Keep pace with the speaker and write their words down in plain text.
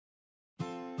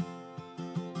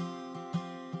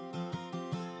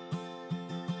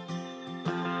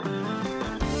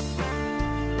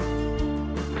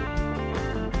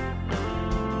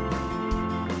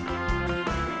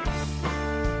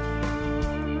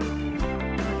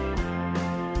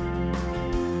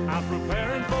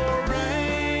preparing for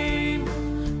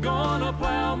rain, gonna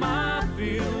plow my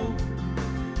field,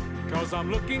 'cause I'm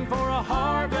looking for a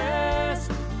harvest,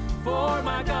 for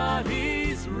my God,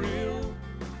 He's real.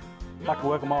 I'd like to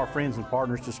welcome all our friends and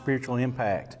partners to Spiritual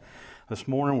Impact. This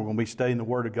morning we're going to be studying the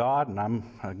Word of God, and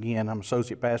I'm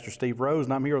Associate Pastor Steve Rose,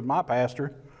 and I'm here with my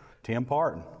pastor, Tim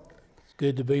Parton. It's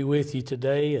good to be with you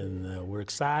today, and we're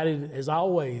excited, as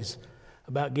always,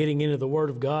 about getting into the Word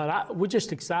of God. We're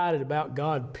just excited about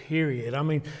God, period. I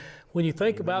mean, when you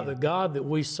think about the God that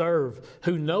we serve,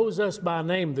 who knows us by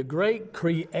name, the great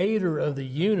creator of the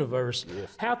universe,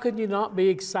 how can you not be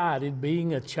excited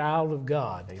being a child of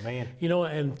God? Amen. You know,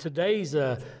 and today's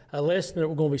a lesson that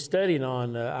we're going to be studying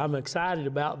on. I'm excited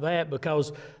about that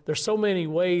because there's so many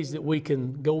ways that we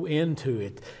can go into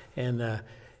it. And,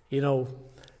 you know,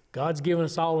 God's given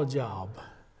us all a job.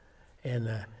 And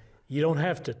you don't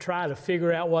have to try to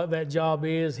figure out what that job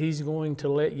is. He's going to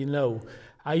let you know.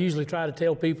 I usually try to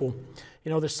tell people,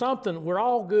 you know, there's something, we're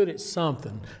all good at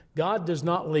something. God does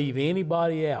not leave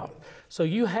anybody out. So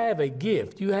you have a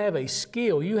gift, you have a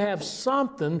skill, you have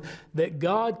something that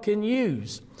God can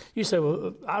use. You say,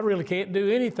 well, I really can't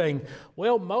do anything.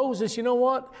 Well, Moses, you know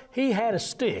what? He had a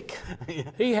stick.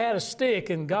 He had a stick,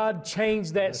 and God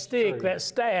changed that stick, that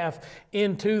staff,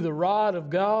 into the rod of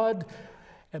God.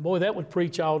 And boy, that would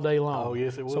preach all day long. Oh,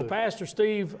 yes, it would. So, Pastor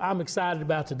Steve, I'm excited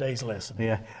about today's lesson.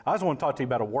 Yeah, I just want to talk to you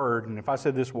about a word, and if I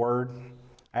said this word,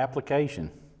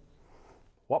 application,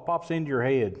 what pops into your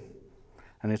head?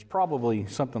 And it's probably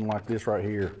something like this right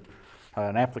here,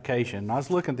 an application. I was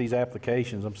looking at these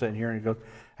applications. I'm sitting here, and it goes,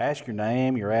 ask your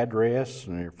name, your address,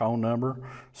 and your phone number,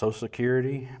 Social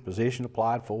Security, position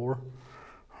applied for.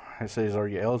 It says, are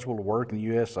you eligible to work in the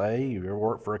USA? You ever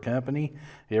worked for a company?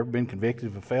 You ever been convicted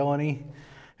of a felony?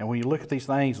 And when you look at these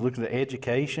things, look at the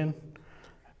education,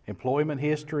 employment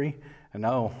history, and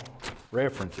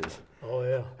references. Oh,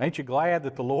 yeah. Ain't you glad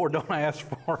that the Lord don't ask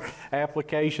for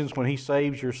applications when He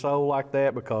saves your soul like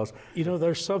that? Because, you know,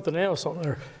 there's something else on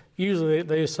there. Usually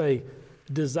they say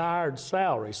desired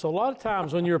salary. So a lot of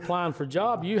times when you're applying for a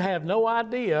job, you have no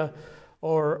idea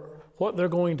or what they're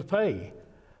going to pay.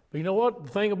 But you know what? The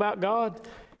thing about God,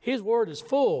 His Word is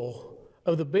full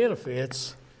of the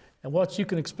benefits and what you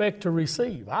can expect to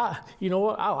receive. You know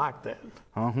what? I like that.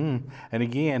 And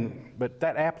again, but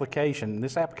that application,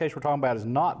 this application we're talking about is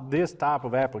not this type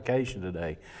of application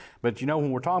today. But you know, when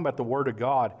we're talking about the Word of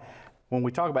God, when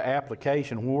we talk about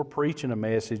application, when we're preaching a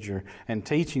message and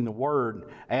teaching the Word,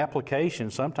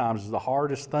 application sometimes is the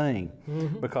hardest thing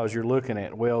because you're looking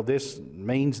at, well, this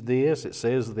means this, it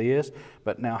says this,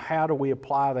 but now how do we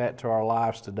apply that to our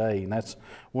lives today? And that's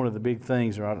one of the big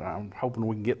things I'm hoping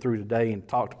we can get through today and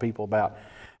talk to people about.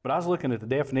 But I was looking at the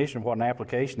definition of what an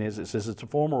application is. It says it's a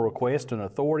formal request to an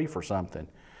authority for something.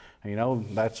 And, you know,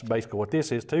 that's basically what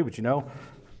this is too, but you know,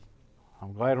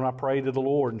 I'm glad when I pray to the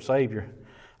Lord and Savior,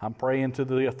 I'm praying to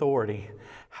the authority,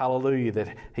 hallelujah,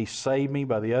 that He saved me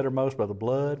by the uttermost, by the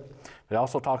blood. It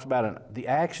also talks about the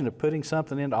action of putting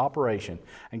something into operation.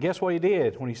 And guess what He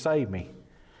did when He saved me?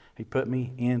 He put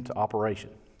me into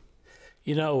operation.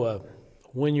 You know,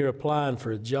 when you're applying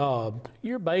for a job,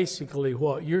 you're basically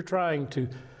what? You're trying to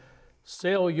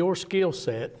sell your skill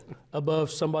set above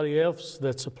somebody else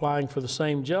that's applying for the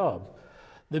same job.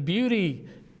 The beauty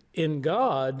in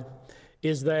God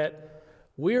is that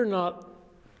we're not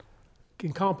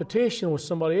in competition with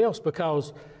somebody else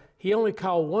because He only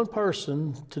called one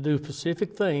person to do a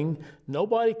specific thing.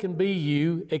 Nobody can be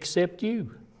you except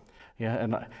you. Yeah,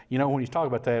 and you know, when you talk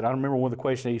about that, I remember one of the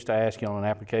questions I used to ask you on an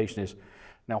application is,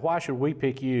 now why should we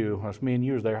pick you, as me and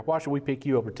you was there, why should we pick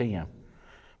you over Tim?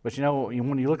 But you know,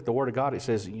 when you look at the Word of God, it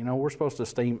says, you know, we're supposed to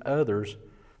esteem others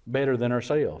better than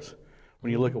ourselves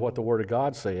when you look at what the Word of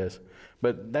God says.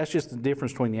 But that's just the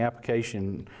difference between the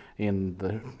application in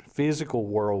the physical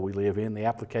world we live in, the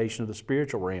application of the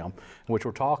spiritual realm, which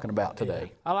we're talking about today.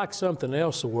 Yeah. I like something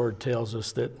else the Word tells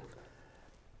us, that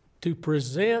to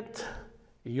present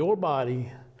your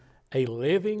body a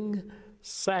living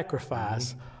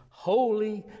sacrifice,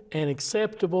 holy and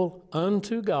acceptable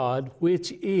unto God,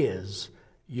 which is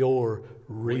your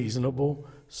reasonable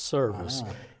service.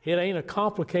 It ain't a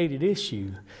complicated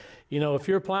issue. You know, if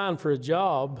you're applying for a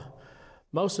job,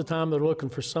 most of the time they're looking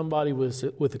for somebody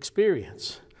with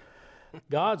experience.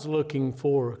 God's looking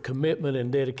for commitment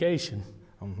and dedication.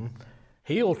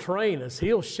 He'll train us.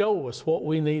 He'll show us what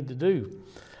we need to do.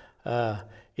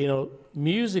 You know,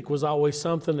 music was always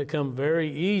something that come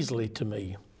very easily to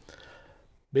me.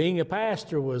 Being a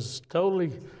pastor was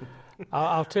totally,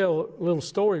 I'll tell a little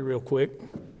story real quick.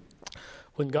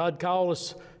 When God called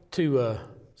us to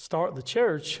start the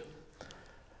church,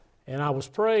 and I was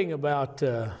praying about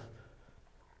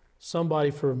somebody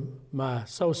for my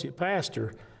associate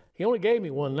pastor, he only gave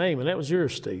me one name, and that was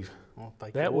yours, Steve. Well,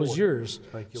 that was yours.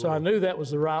 So I knew that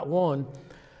was the right one.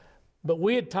 But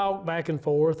we had talked back and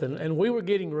forth, and we were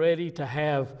getting ready to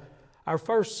have, our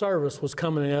first service was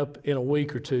coming up in a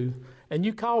week or two, and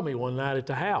you called me one night at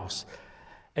the house,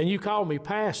 and you called me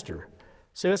pastor.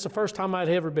 See, that's the first time I'd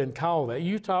ever been called that.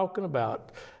 You talking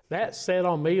about, that sat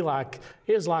on me like,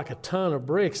 it was like a ton of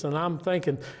bricks, and I'm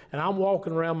thinking, and I'm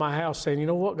walking around my house saying, you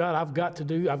know what, God, I've got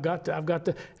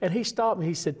to. And he stopped me,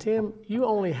 he said, Tim, you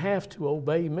only have to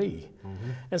obey me.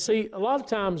 Mm-hmm. And see, a lot of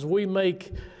times we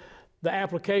make the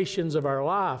applications of our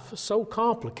life so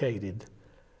complicated.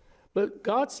 But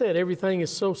God said everything is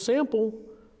so simple,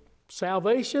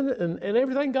 salvation and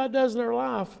everything God does in our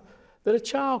life, that a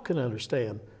child can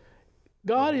understand.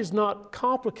 God is not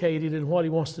complicated in what he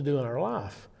wants to do in our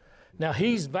life. Now,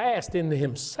 he's vast into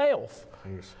himself,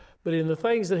 yes, but in the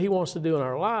things that he wants to do in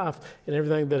our life and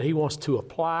everything that he wants to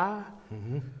apply,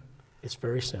 mm-hmm, it's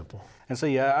very simple. And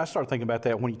see, I start thinking about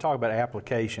that when you talk about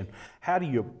application. How do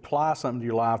you apply something to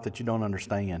your life that you don't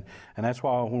understand? And that's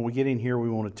why when we get in here, we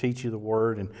want to teach you the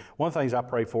Word. And one of the things I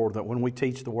pray for, that when we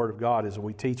teach the Word of God, is that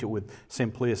we teach it with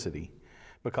simplicity.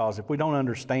 Because if we don't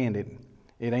understand it,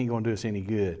 it ain't going to do us any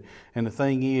good. And the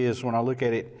thing is, when I look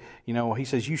at it, you know, he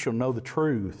says, you shall know the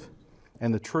truth,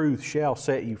 and the truth shall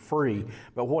set you free.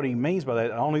 But what he means by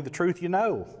that, only the truth you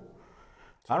know.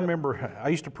 I remember I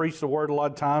used to preach the Word a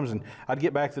lot of times, and I'd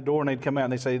get back to the door, and they'd come out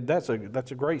and they'd say, that's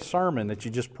a great sermon that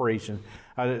you just preached. And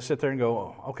I'd sit there and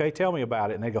go, okay, tell me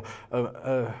about it. And they'd go,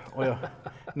 well,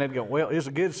 and they'd go, well, it's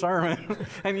a good sermon.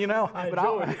 And you know,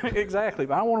 exactly.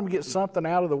 But I want them to get something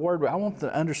out of the Word, but I want them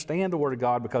to understand the Word of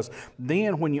God, because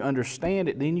then when you understand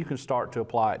it, then you can start to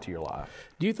apply it to your life.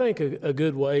 Do you think a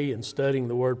good way in studying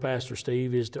the Word, Pastor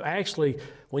Steve, is to actually,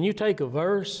 when you take a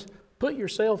verse, put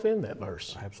yourself in that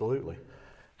verse? Absolutely.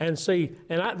 And see,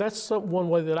 and that's one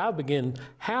way that I begin.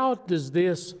 How does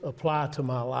this apply to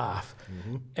my life?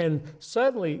 Mm-hmm. And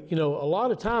suddenly, you know, a lot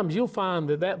of times you'll find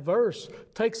that verse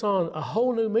takes on a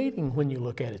whole new meaning when you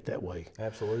look at it that way.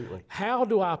 Absolutely. How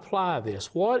do I apply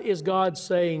this? What is God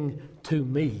saying to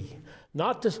me?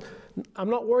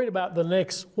 I'm not worried about the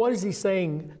next, what is he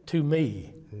saying to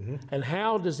me? Mm-hmm. And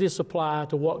how does this apply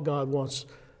to what God wants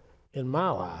in my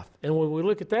life? And when we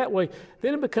look at that way,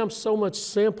 then it becomes so much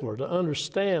simpler to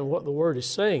understand what the Word is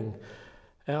saying.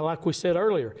 Like we said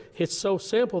earlier, it's so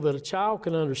simple that a child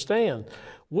can understand.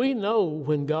 We know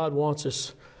when God wants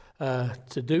us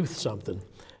to do something.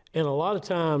 And a lot of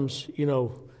times, you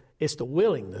know, it's the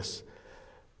willingness.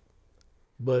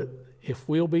 But if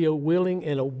we'll be willing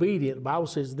and obedient, the Bible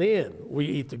says, then we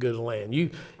eat the good of the land.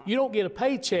 You don't get a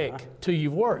paycheck till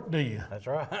you've worked, do you? That's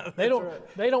right. They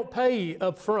don't pay you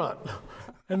up front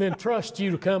and then trust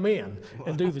you to come in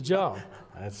and do the job.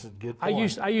 That's a good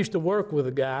point. I used to work with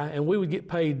a guy, and we would get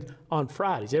paid on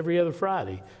Fridays, every other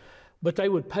Friday. But they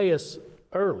would pay us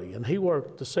early, and he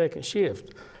worked the second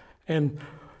shift. And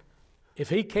if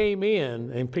he came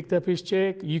in and picked up his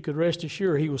check, you could rest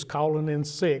assured he was calling in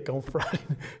sick on Friday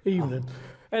evening.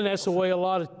 And that's the way a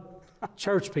lot of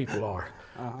church people are.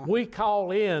 Uh-huh. We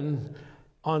call in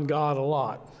on God a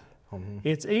lot. Mm-hmm.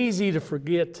 It's easy to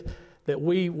forget that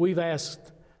we've asked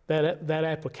that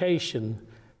application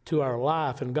to our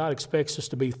life, and God expects us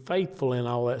to be faithful in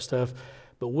all that stuff.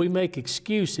 But we make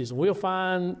excuses, and we'll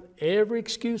find every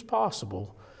excuse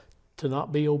possible to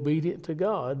not be obedient to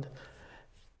God.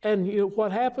 And you know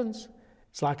what happens?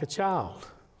 It's like a child.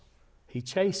 He's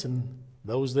chasing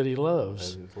those that he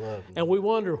loves. And we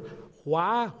wonder,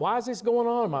 why? Why is this going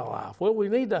on in my life? Well, we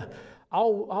need to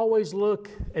always look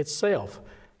at self.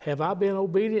 Have I been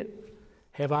obedient?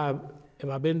 Have I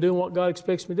been doing what God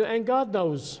expects me to do? And God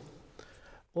knows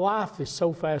life is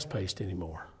so fast-paced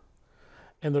anymore.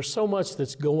 And there's so much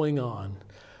that's going on.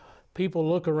 People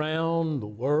look around the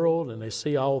world and they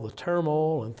see all the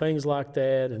turmoil and things like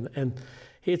that. And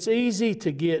it's easy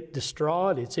to get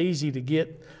distraught. It's easy to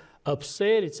get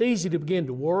upset. It's easy to begin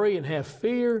to worry and have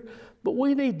fear. But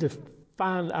we need to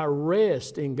find our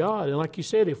rest in God. And like you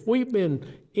said, if we've been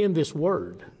in this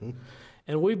Word, mm-hmm,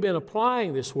 and we've been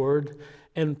applying this Word,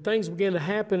 and things begin to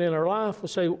happen in our life, we'll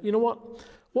say, you know what?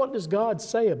 What does God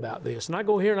say about this? And I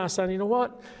go here and I say, you know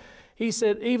what? He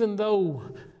said, even though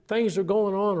things are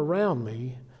going on around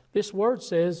me, this Word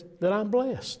says that I'm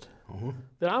blessed. Mm-hmm.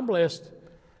 That I'm blessed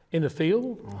in the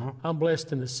field. Mm-hmm. I'm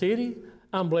blessed in the city.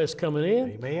 I'm blessed coming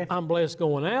in. Amen. I'm blessed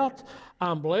going out.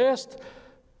 I'm blessed.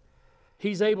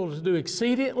 He's able to do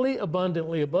exceedingly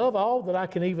abundantly above all that I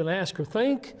can even ask or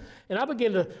think. And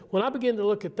when I begin to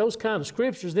look at those kind of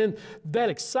scriptures, then that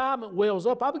excitement wells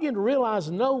up. I begin to realize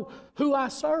and know who I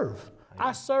serve. Amen.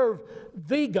 I serve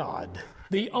the God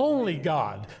the only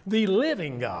God, the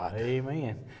living God.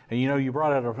 Amen. And you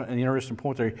brought out an interesting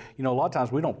point there. A lot of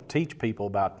times we don't teach people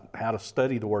about how to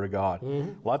study the Word of God.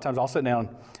 A lot of times I'll sit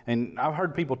down, and I've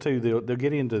heard people too, they'll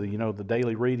get into the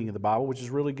daily reading of the Bible, which is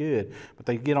really good, but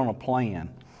they get on a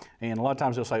plan. And a lot of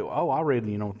times they'll say, oh, I read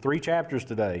 3 chapters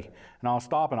today. And I'll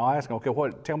stop and I'll ask them,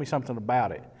 okay, tell me something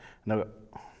about it. And they'll go,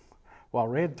 well, I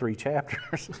read 3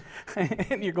 chapters.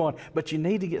 And you're going, but you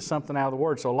need to get something out of the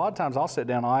Word. So a lot of times I'll sit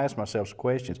down and I'll ask myself some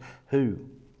questions.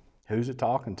 Who's it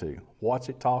talking to? What's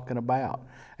it talking about?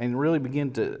 And really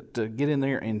begin to get in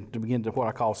there and to begin to what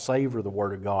I call savor the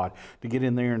Word of God. To get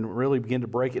in there and really begin to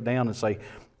break it down and say,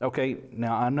 okay,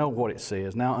 now I know what it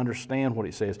says. Now I understand what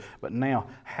it says. But now,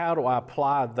 how do I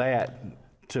apply that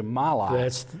to my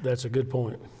life? That's a good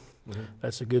point. Mm-hmm.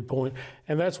 That's a good point.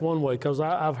 And that's one way, because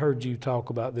I've heard you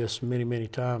talk about this many, many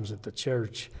times at the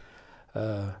church.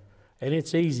 And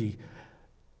it's easy.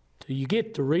 You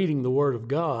get to reading the Word of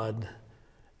God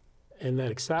and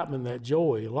that excitement, that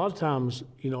joy. A lot of times,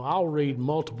 I'll read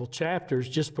multiple chapters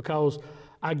just because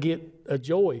I get a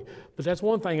joy. But that's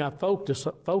one thing I focus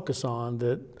on,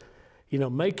 that,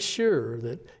 make sure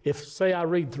that if, say, I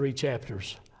read 3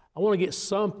 chapters, I want to get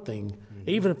something,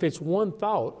 even if it's one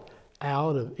thought,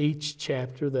 out of each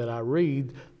chapter that I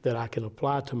read that I can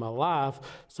apply to my life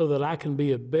so that I can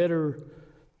be a better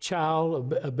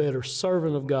child, a better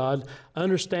servant of God,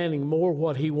 understanding more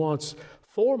what He wants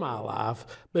for my life.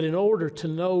 But in order to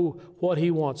know what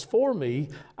He wants for me,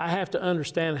 I have to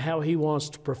understand how He wants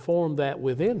to perform that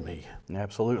within me.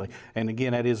 Absolutely. And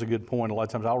again, that is a good point. A lot of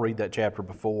times I'll read that chapter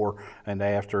before and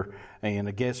after, and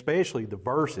again, especially the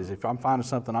verses. If I'm finding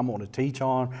something I'm going to teach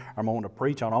on or I'm going to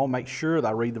preach on, I'll make sure that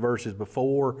I read the verses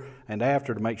before and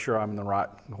after to make sure I'm in the right,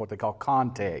 what they call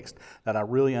context, that I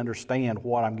really understand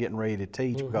what I'm getting ready to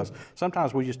teach. Because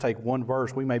sometimes we just take one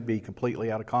verse, we may be completely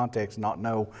out of context and not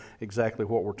know exactly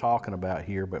what we're talking about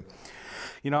here. But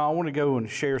I want to go and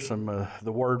share some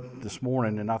the Word this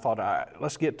morning, and I thought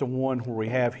let's get to one where we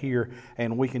have here,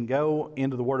 and we can go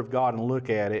into the Word of God and look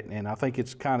at it, and I think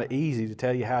it's kind of easy to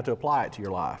tell you how to apply it to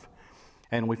your life.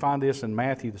 And we find this in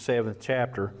Matthew, the 7th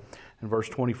chapter, in verse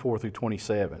 24 through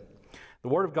 27. The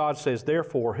Word of God says,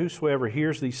 "Therefore, whosoever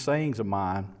hears these sayings of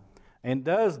mine and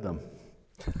does them,"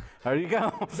 there you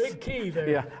go. Big key there.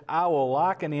 Yeah, "I will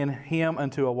liken in him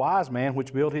unto a wise man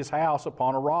which built his house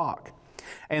upon a rock.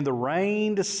 And the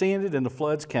rain descended, and the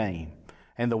floods came,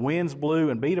 and the winds blew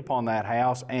and beat upon that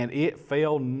house, and it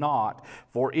fell not,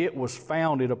 for it was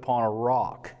founded upon a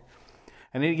rock."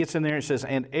 And then it gets in there and it says,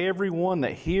 "And every one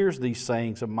that hears these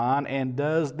sayings of mine and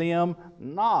does them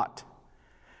not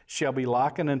shall be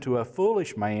likened unto a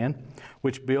foolish man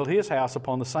which built his house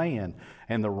upon the sand.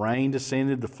 And the rain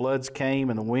descended, the floods came,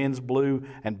 and the winds blew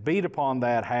and beat upon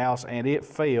that house, and it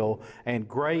fell, and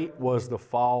great was the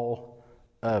fall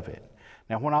of it."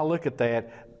 Now, when I look at that,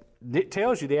 it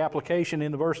tells you the application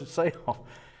in the verse itself.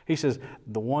 He says,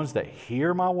 the ones that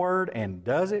hear my word and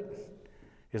does it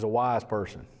is a wise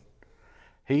person.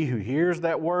 He who hears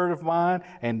that word of mine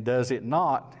and does it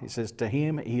not, he says, to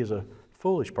him he is a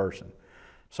foolish person.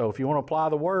 So if you want to apply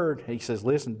the word, he says,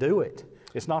 listen, do it.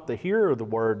 It's not the hearer of the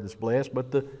word that's blessed,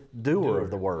 but the doer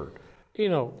of the word.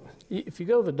 If you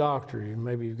go to the doctor,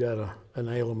 maybe you've got an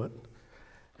ailment,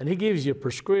 and he gives you a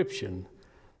prescription.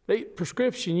 The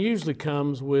prescription usually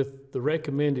comes with the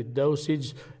recommended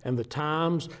dosage and the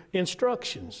times,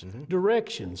 instructions,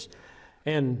 directions.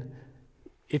 And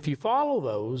if you follow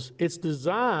those, it's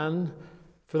designed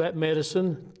for that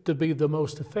medicine to be the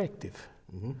most effective.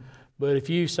 But if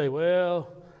you say, well,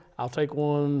 I'll take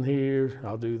one here,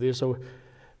 I'll do this, so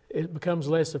it becomes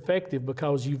less effective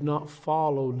because you've not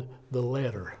followed the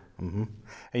letter.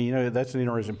 And that's an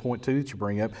interesting point too that you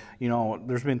bring up.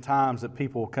 There's been times that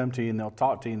people will come to you and they'll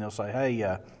talk to you and they'll say, hey,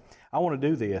 I want to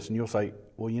do this. And you'll say,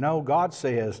 well, God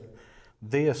says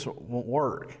this won't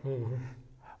work.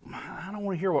 I don't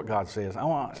want to hear what God says.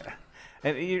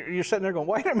 And you're sitting there going,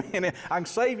 wait a minute, I can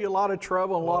save you a lot of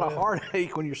trouble and a lot of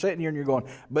heartache when you're sitting here and you're going,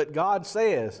 but God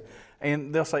says.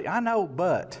 And they'll say, I know,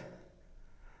 but.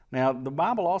 Now, the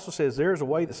Bible also says there's a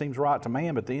way that seems right to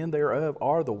man, but the end thereof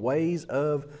are the ways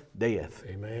of death.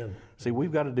 Amen. See,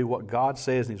 we've got to do what God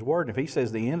says in His Word. And if He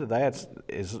says the end of that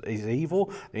is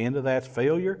evil, the end of that's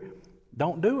failure,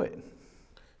 don't do it.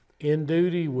 In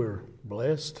duty, we're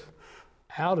blessed.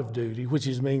 Out of duty, which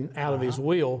is mean out of His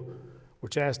will, we're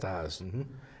chastised. And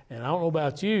I don't know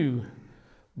about you,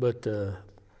 but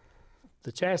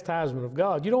the chastisement of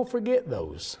God, you don't forget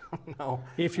those. No.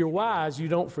 If you're wise, you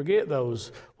don't forget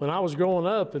those. When I was growing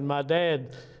up and my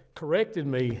dad corrected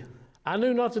me, I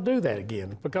knew not to do that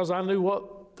again because I knew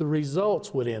what the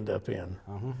results would end up in.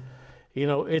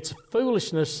 It's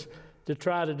foolishness to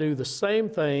try to do the same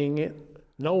thing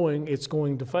knowing it's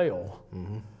going to fail.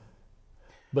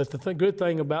 But the good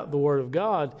thing about the Word of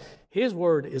God, His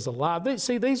Word is alive.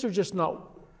 These are just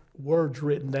not words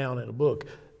written down in a book.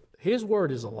 His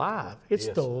Word is alive. It's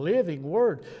the living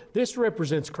Word. This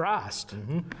represents Christ.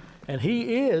 And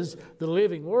He is the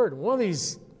living Word. One of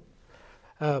these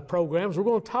programs, we're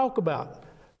going to talk about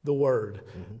the Word.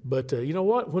 But you know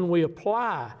what? When we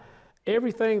apply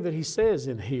everything that He says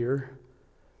in here,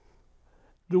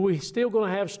 do we still going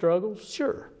to have struggles?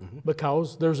 Sure.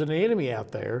 Because there's an enemy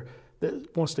out there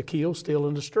that wants to kill, steal,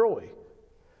 and destroy.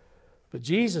 But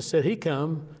Jesus said He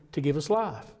come to give us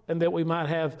life, and that we might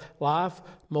have life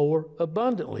more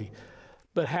abundantly.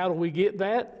 But how do we get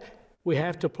that? We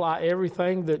have to apply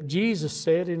everything that Jesus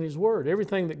said in His Word,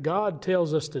 everything that God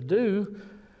tells us to do.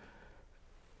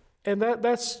 And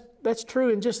that's true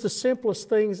in just the simplest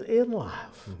things in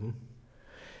life.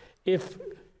 If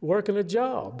working a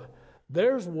job,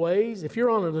 there's ways, if you're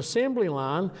on an assembly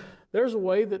line, there's a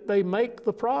way that they make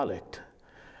the product.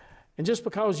 And just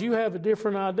because you have a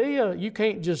different idea, you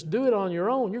can't just do it on your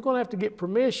own. You're going to have to get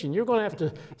permission. You're going to have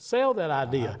to sell that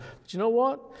idea. But you know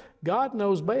what? God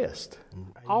knows best.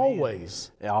 Amen.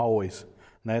 Always. Yeah, always.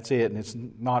 And that's it. And it's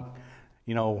not,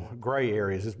 gray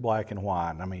areas. It's black and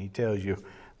white. I mean, He tells you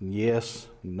yes,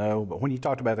 no. But when you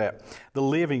talked about that, the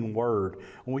living Word,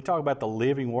 when we talk about the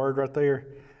living Word right there,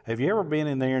 have you ever been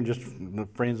in there, and just the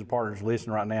friends and partners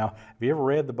listening right now, have you ever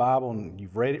read the Bible and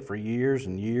you've read it for years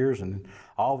and years, and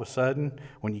all of a sudden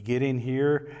when you get in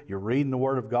here, you're reading the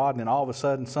Word of God, and then all of a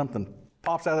sudden something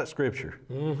pops out of that Scripture.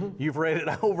 You've read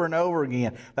it over and over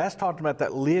again. That's talking about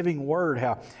that living Word,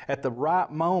 how at the right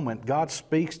moment God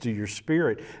speaks to your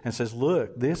spirit and says,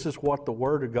 look, this is what the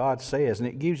Word of God says. And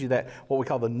it gives you that, what we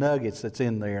call the nuggets that's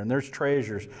in there. And there's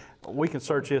treasures. We can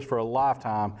search this for a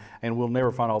lifetime and we'll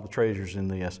never find all the treasures in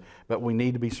this. But we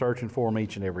need to be searching for them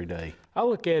each and every day. I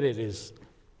look at it as,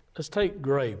 let's take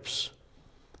grapes.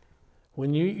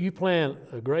 When you plant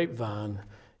a grapevine,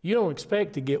 you don't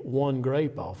expect to get one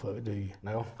grape off of it, do you?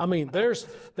 No. I mean, there's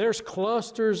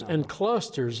clusters and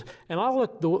clusters, and I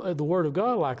look at the Word of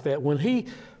God like that. When He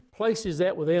places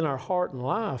that within our heart and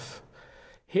life,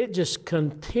 it just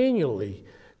continually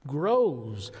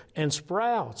grows and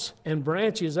sprouts and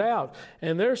branches out.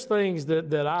 And there's things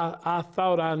that I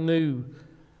thought I knew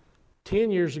 10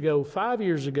 years ago, 5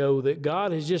 years ago, that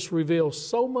God has just revealed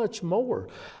so much more.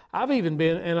 I've even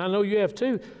been, and I know you have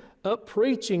too, up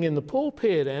preaching in the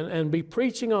pulpit and be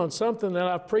preaching on something that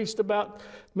I've preached about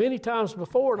many times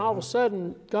before, and all of a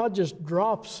sudden God just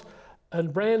drops a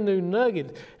brand new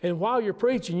nugget. And while you're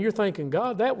preaching, you're thinking,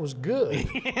 God, that was good.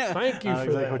 Yeah. Thank you for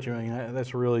exactly that. What you mean.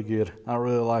 That's really good. I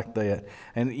really like that.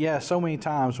 And yeah, so many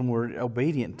times when we're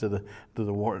obedient to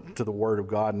the Word of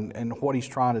God and what He's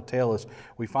trying to tell us,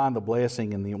 we find the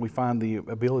blessing and we find the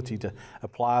ability to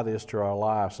apply this to our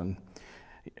lives. And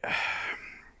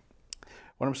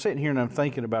when I'm sitting here and I'm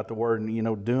thinking about the Word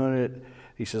and, doing it,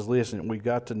 He says, listen, we've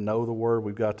got to know the Word,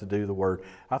 we've got to do the Word.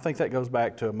 I think that goes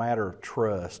back to a matter of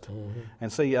trust.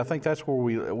 And see, I think that's where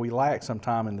we lack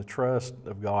sometime in the trust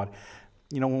of God.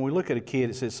 When we look at a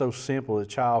kid, it's so simple, a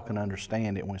child can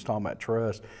understand it when it's talking about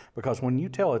trust. Because when you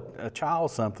tell a child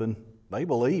something, they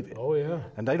believe it. Oh, yeah.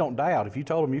 And they don't doubt. If you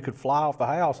told them you could fly off the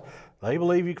house, they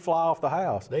believe you could fly off the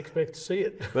house. They expect to see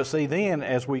it. But see, then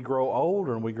as we grow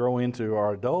older and we grow into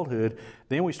our adulthood,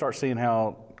 then we start seeing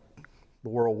how the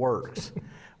world works.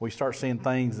 We start seeing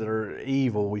things that are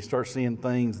evil. We start seeing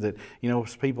things that,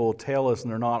 people tell us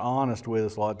and they're not honest with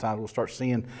us a lot of times. We'll start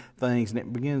seeing things and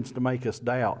it begins to make us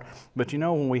doubt. But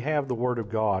when we have the Word of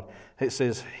God, it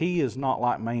says, He is not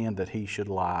like man that He should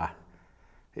lie.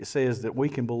 It says that we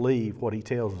can believe what He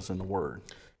tells us in the Word.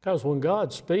 Because when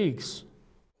God speaks,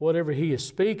 whatever He is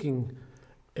speaking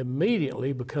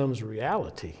immediately becomes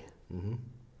reality.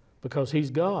 Because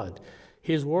He's God.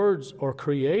 His words are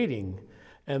creating.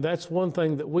 And that's one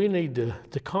thing that we need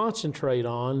to concentrate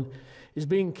on, is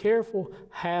being careful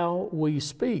how we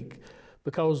speak.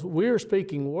 Because we're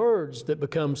speaking words that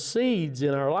become seeds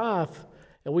in our life,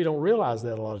 and we don't realize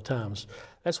that a lot of times.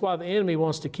 That's why the enemy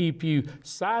wants to keep you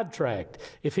sidetracked.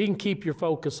 If he can keep your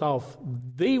focus off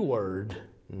the Word,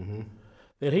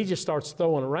 then he just starts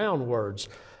throwing around words.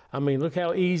 I mean, look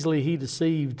how easily he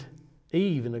deceived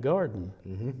Eve in the garden.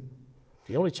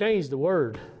 He only changed the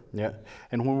word. Yeah,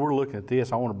 and when we're looking at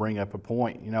this, I want to bring up a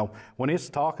point. When it's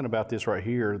talking about this right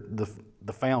here,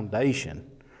 the foundation,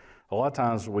 a lot of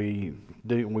times we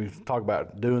talk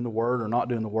about doing the Word or not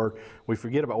doing the Word, we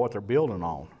forget about what they're building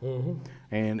on.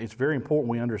 And it's very important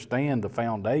we understand the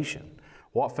foundation.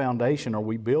 What foundation are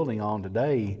we building on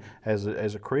today as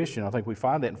a Christian? I think we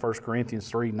find that in 1 Corinthians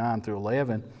 3, 9 through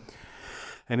 11.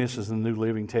 And this is the New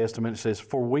Living Testament. It says,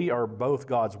 "For we are both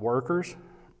God's workers,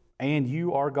 and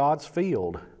you are God's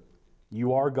field.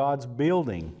 You are God's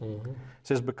building." It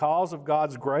says, "Because of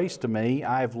God's grace to me,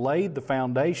 I have laid the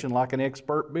foundation like an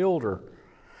expert builder.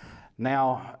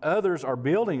 Now others are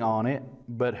building on it,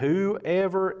 but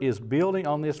whoever is building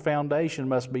on this foundation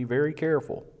must be very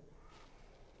careful.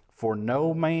 For no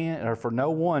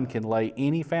one can lay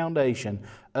any foundation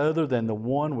other than the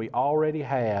one we already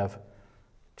have,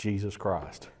 Jesus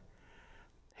Christ."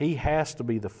 He has to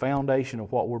be the foundation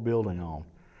of what we're building on.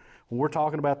 When we're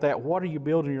talking about that, what are you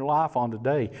building your life on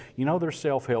today? You know, there's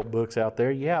self-help books out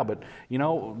there, yeah, but you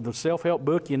know, the self-help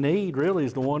book you need really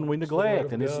is the one we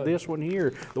neglect, and it's this one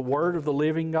here, the Word of the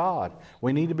living God.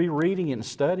 We need to be reading it and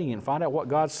studying it and find out what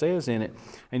God says in it.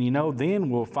 And you know, then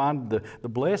we'll find the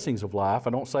blessings of life.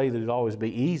 I don't say that it'll always be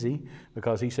easy,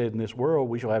 because He said in this world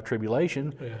we shall have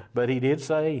tribulation, but He did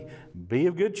say, "Be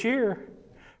of good cheer,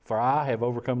 for I have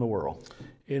overcome the world."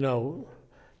 You know,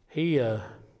 He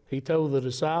told the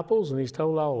disciples, and He's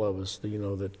told all of us, you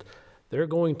know, that you're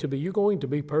going to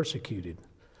be persecuted.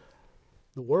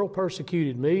 The world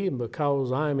persecuted me, and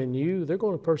because I am in you, they're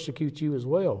going to persecute you as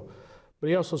well. But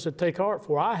He also said, "Take heart,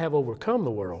 for I have overcome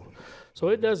the world." So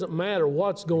it doesn't matter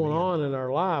what's going on in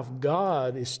our life,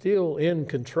 God is still in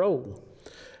control.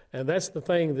 And that's the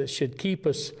thing that should keep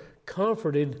us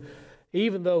comforted,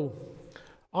 even though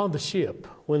on the ship,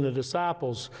 when the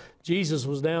disciples, Jesus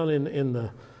was down in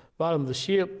the bottom of the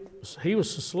ship, He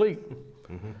was asleep.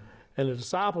 And the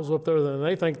disciples up there,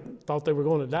 they thought they were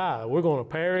going to die. We're going to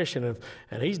perish, and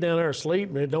He's down there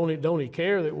asleep, and don't He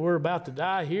care that we're about to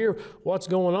die here? What's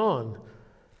going on?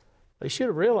 They should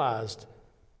have realized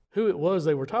who it was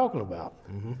they were talking about.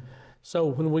 So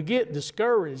when we get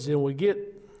discouraged and we get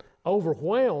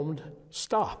overwhelmed,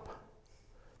 stop.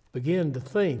 Begin to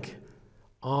think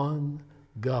on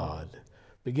God.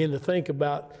 Begin to think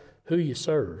about who you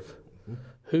serve.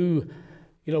 Who,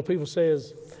 you know, people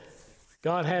says,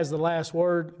 God has the last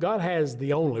word. God has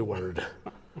the only word.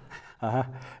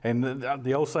 And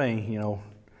the old saying, you know,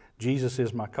 Jesus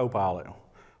is my co-pilot.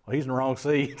 Well, he's in the wrong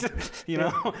seat. You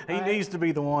know, he needs to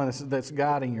be the one that's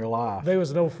guiding your life. There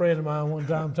was an old friend of mine one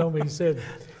time told me, he said,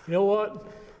 "You know what?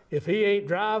 If he ain't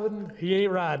driving, he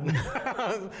ain't riding."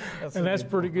 And that's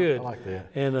pretty good. I like that.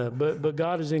 And but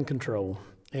God is in control,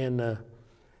 and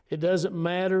it doesn't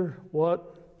matter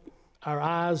what our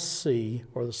eyes see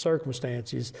or the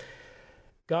circumstances.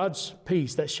 God's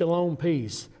peace, that shalom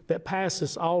peace that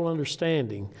passes all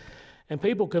understanding. And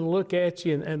people can look at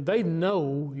you and they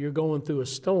know you're going through a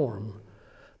storm,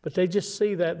 but they just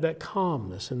see that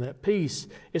calmness and that peace.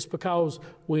 It's because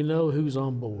we know who's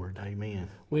on board. Amen.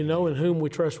 We know in whom we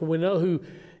trust. We know who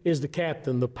is the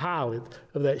captain, the pilot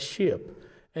of that ship.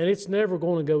 And it's never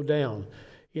going to go down.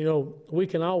 You know, we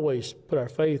can always put our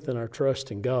faith and our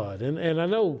trust in God. And I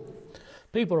know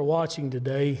people are watching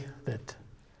today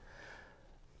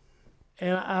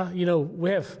you know,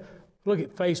 look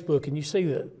at Facebook and you see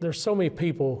that there's so many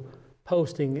people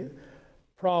posting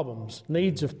problems,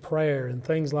 needs of prayer and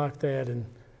things like that. And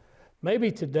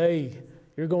maybe today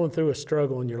you're going through a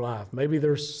struggle in your life. Maybe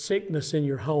there's sickness in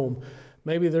your home.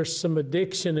 Maybe there's some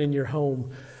addiction in your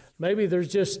home. Maybe there's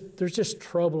just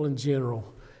trouble in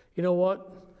general. You know what?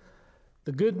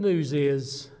 The good news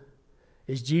is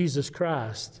Jesus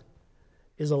Christ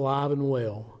is alive and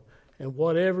well. And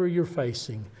whatever you're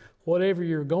facing, whatever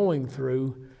you're going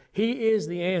through, He is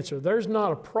the answer. There's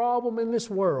not a problem in this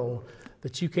world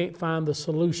that you can't find the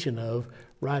solution of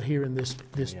right here in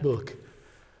this book.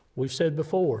 We've said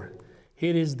before,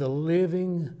 it is the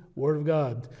living Word of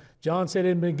God. John said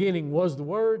in the beginning was the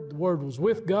Word was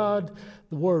with God,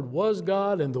 the Word was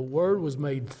God, and the Word was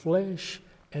made flesh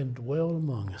and dwelt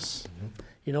among us.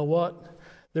 You know what?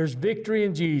 There's victory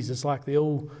in Jesus, like the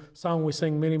old song we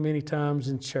sing many, many times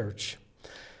in church.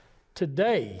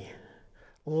 Today,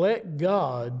 let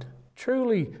God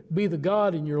truly be the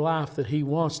God in your life that He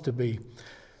wants to be.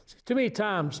 See, too many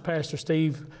times, Pastor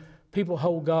Steve, people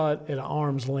hold God at an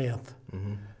arm's length.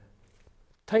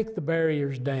 Take the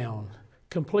barriers down.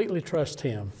 Completely trust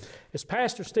Him. As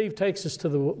Pastor Steve takes us to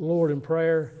the Lord in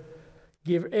prayer,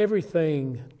 give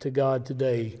everything to God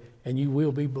today, and you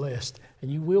will be blessed,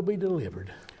 and you will be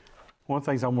delivered. One of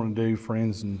the things I want to do,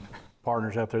 friends and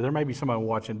partners out there may be somebody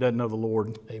watching that doesn't know the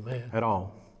Lord at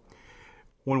all.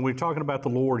 When we're talking about the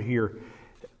Lord here,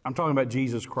 I'm talking about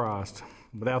Jesus Christ.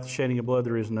 Without the shedding of blood,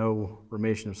 there is no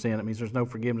remission of sin. It means there's no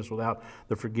forgiveness without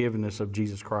the forgiveness of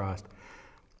Jesus Christ.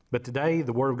 But today,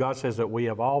 the Word of God says that we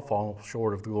have all fallen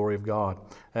short of the glory of God.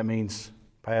 That means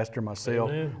pastor, myself,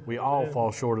 Amen. we all Amen.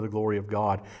 fall short of the glory of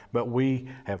God. But we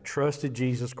have trusted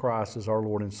Jesus Christ as our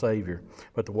Lord and Savior.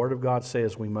 But the Word of God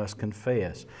says we must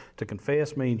confess. To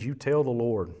confess means you tell the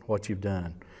Lord what you've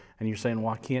done. And you're saying,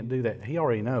 well, I can't do that. He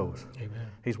already knows. Amen.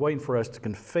 He's waiting for us to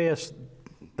confess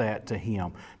that to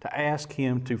Him, to ask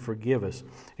Him to forgive us.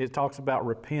 It talks about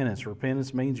repentance.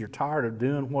 Repentance means you're tired of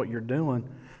doing what you're doing.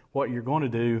 What you're going to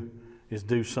do is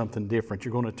do something different.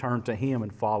 You're going to turn to Him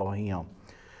and follow Him.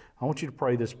 I want you to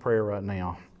pray this prayer right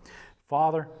now.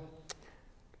 Father,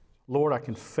 Lord, I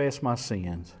confess my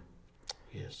sins.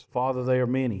 Yes. Father, they are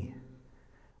many.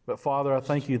 But Father, I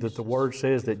thank you that the Word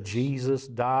says that Jesus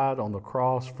died on the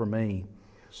cross for me,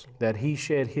 that He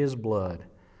shed His blood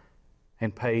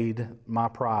and paid my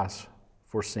price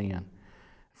for sin.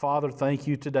 Father, thank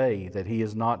you today that He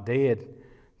is not dead.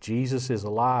 Jesus is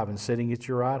alive and sitting at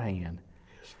your right hand.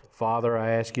 Father,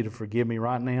 I ask you to forgive me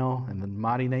right now in the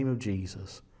mighty name of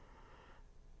Jesus.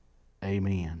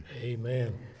 Amen.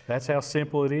 Amen. That's how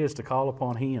simple it is to call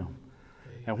upon Him.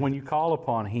 And when you call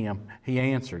upon Him, He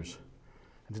answers.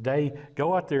 And today,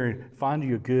 go out there and find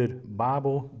you a good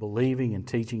Bible-believing and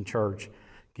teaching church.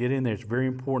 Get in there. It's very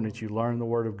important that you learn the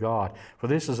Word of God. For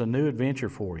this is a new adventure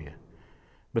for you.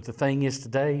 But the thing is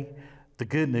today, the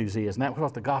good news is, and that's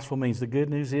what the gospel means, the good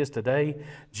news is today,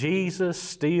 Jesus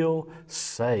still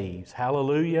saves.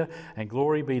 Hallelujah, and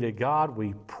glory be to God.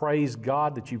 We praise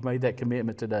God that you've made that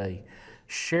commitment today.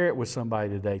 Share it with somebody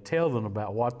today. Tell them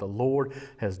about what the Lord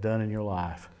has done in your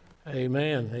life.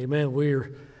 Amen. Amen.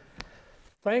 We're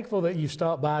thankful that you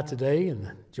stopped by today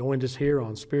and joined us here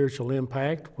on Spiritual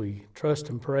Impact. We trust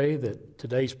and pray that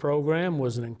today's program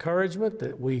was an encouragement,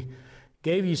 that we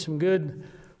gave you some good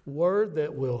word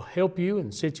that will help you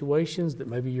in situations that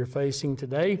maybe you're facing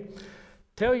today.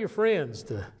 Tell your friends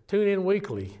to tune in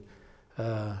weekly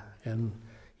and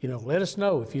let us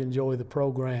know if you enjoy the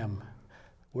program.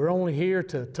 We're only here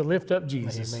to lift up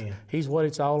Jesus. Amen. He's what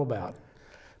it's all about.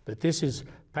 But this is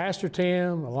Pastor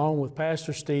Tim along with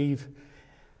Pastor Steve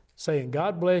saying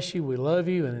God bless you, we love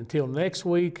you, and until next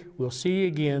week, we'll see you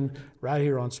again right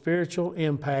here on Spiritual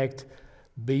Impact.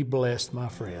 Be blessed, my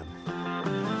friend.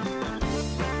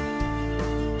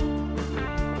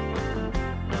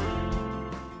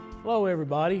 Hello,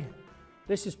 everybody.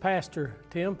 This is Pastor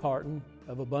Tim Parton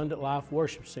of Abundant Life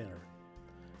Worship Center.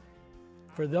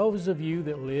 For those of you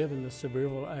that live in the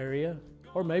Sevierville area,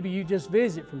 or maybe you just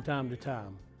visit from time to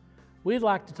time, we'd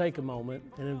like to take a moment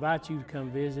and invite you to come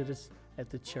visit us at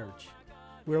the church.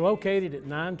 We're located at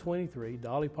 923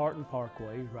 Dolly Parton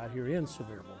Parkway, right here in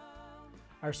Sevierville.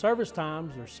 Our service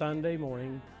times are Sunday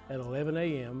morning at 11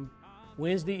 a.m.,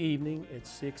 Wednesday evening at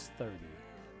 6:30.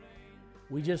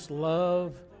 We just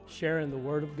love sharing the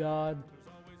Word of God,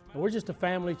 and we're just a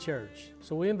family church.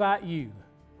 So we invite you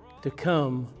to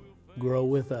come grow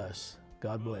with us.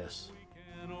 God bless.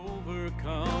 Can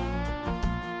overcome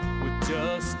with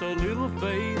just a little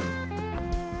faith.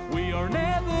 We are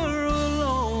never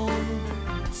alone,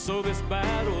 so this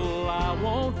battle I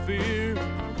won't fear,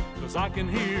 'cause I can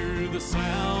hear the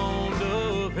sound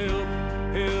of help,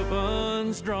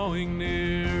 heaven's drawing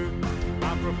near.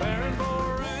 I'm preparing for